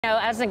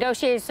As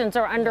negotiations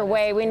are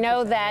underway, we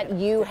know that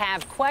you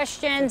have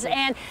questions,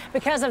 and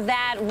because of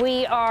that,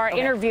 we are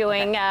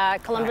interviewing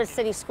Columbus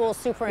City School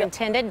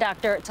Superintendent,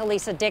 Dr.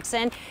 Talisa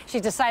Dixon.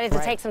 She's decided to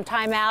take some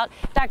time out.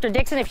 Dr.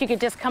 Dixon, if you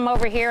could just come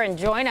over here and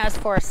join us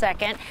for a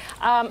second.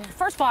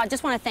 First of all, I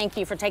just want to thank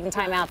you for taking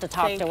time out to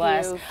talk to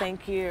us.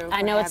 Thank you for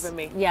having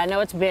me. Yeah, I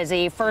know it's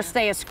busy. First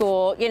day of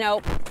school. You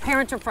know,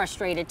 parents are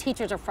frustrated,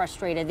 teachers are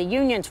frustrated, the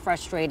union's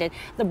frustrated,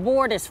 the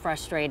board is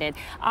frustrated.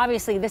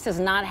 Obviously, this is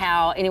not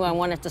how anyone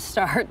wanted to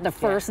start the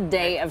first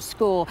day of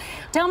school.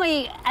 Tell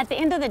me, at the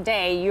end of the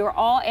day, you're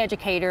all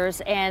educators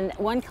and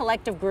one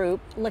collective group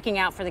looking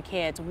out for the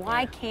kids.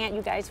 Why can't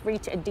you guys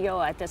reach a deal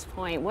at this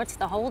point? What's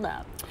the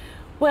holdup?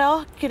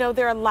 Well, you know,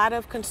 there are a lot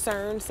of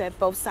concerns that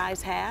both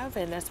sides have,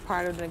 and that's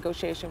part of the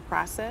negotiation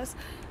process.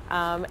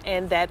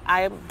 And that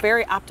I am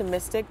very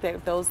optimistic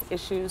that those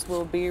issues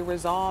will be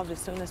resolved as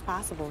soon as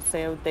possible.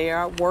 So they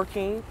are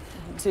working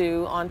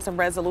on some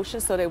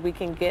resolutions so that we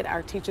can get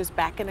our teachers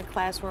back in the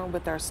classroom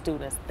with our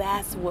students.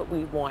 That's what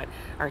we want,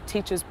 our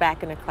teachers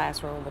back in the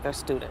classroom with our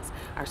students.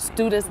 Our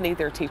students need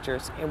their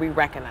teachers, and we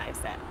recognize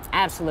that.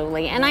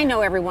 Absolutely, and I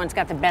know everyone's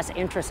got the best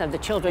interests of the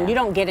children. You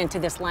don't get into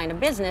this line of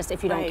business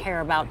if you don't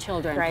care about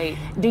children.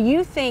 Do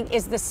you think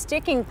is the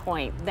sticking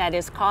point that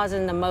is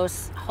causing the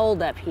most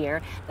holdup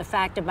here the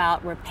fact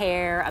about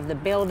repair of the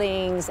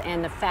buildings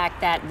and the fact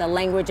that the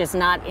language is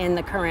not in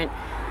the current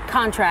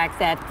contract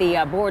that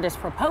the board is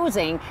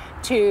proposing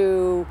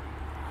to,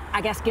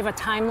 I guess, give a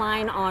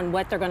timeline on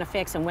what they're going to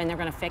fix and when they're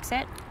going to fix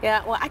it?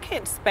 Yeah, well, I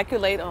can't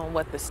speculate on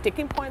what the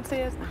sticking points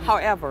is.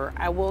 However,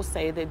 I will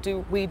say that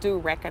we do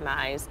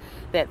recognize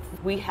that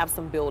we have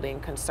some building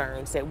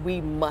concerns that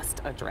we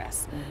must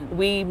address.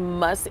 We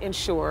must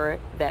ensure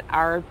that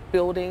our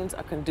buildings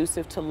are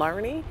conducive to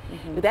learning.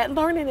 That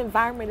learning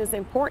environment is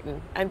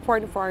important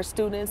for our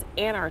students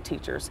and our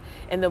teachers.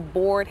 And the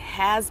board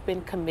has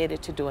been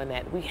committed to doing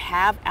that. We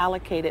have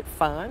allocated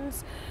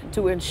funds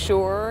to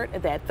ensure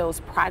that those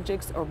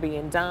projects are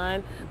being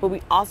done, but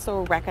we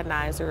also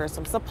recognize there are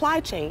some supply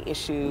chain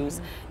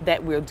issues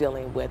that we're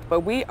dealing with.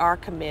 But we are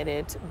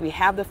committed, we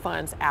have the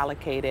funds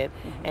allocated,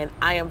 and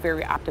I am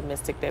very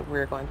optimistic that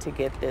we're going to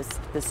get this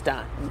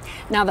done.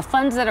 Now, the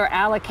funds that are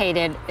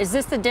allocated, is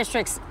this the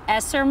district's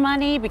ESSER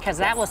money? Because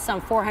that was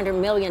some $400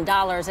 million in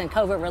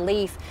COVID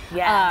relief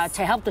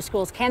to help the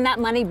schools. Can that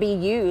money be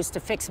used to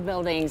fix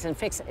buildings and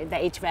fix the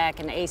HVAC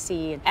and the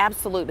AC?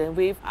 Absolutely.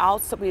 We've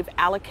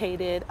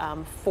allocated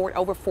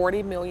over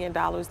 $40 million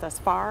thus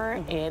far,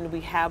 and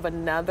we have a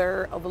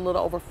little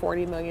over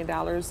 $40 million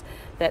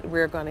that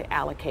we're going to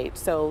allocate.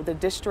 So the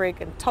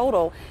district in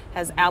total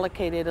has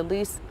allocated at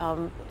least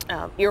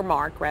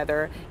earmarked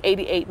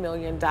 $88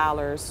 million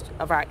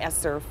of our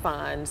ESSER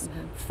funds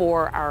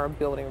for our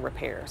building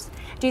repairs.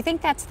 Do you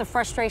think that's the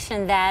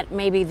frustration that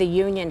maybe the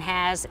union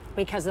has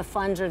because the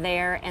funds are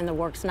there and the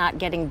work's not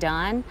getting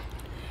done?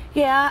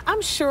 Yeah,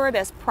 I'm sure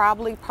that's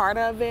probably part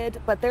of it,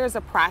 but there's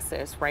a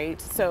process, right?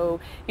 So,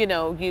 you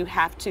know, you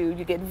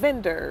get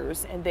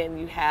vendors, and then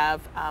you have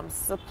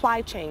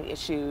supply chain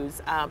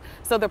issues.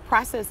 So the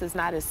process is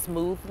not as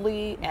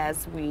smoothly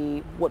as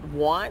we would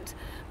want,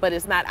 but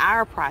it's not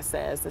our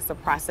process. It's a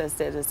process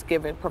that is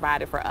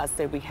provided for us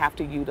that we have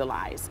to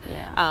utilize.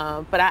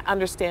 But I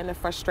understand the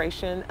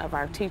frustration of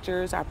our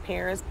teachers, our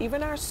parents,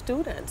 even our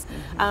students.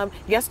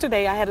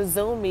 Yesterday, I had a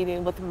Zoom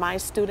meeting with my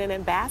student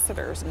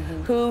ambassadors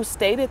who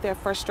stated their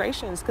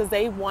frustrations because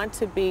they want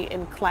to be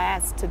in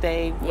class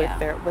today with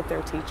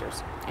their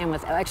teachers. And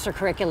with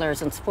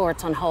extracurriculars and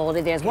sports on hold,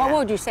 it is. What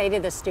would you say to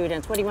the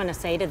students? What do you want to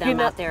say to them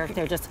out there if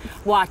they're just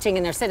watching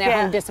and they're sitting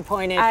at home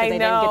disappointed because they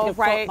didn't get to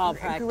football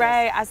practice?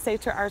 I say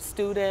to our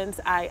students,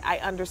 I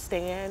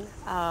understand.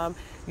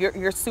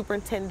 Your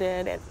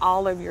superintendent and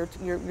all of your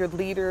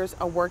leaders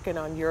are working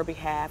on your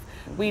behalf.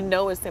 We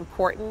know it's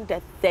important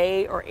that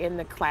they are in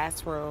the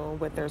classroom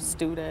with their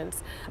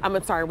students.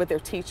 With their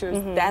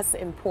teachers. That's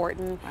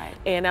important.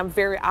 And I'm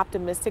very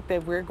optimistic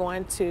that we're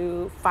going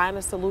to find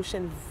a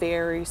solution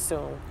very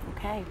soon.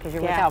 Okay, because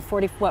you're without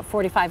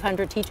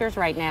 4,500 teachers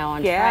right now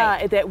on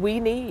strike. That we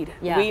need.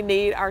 We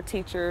need our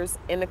teachers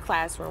in the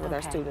classroom with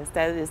our students.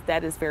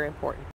 That is very important.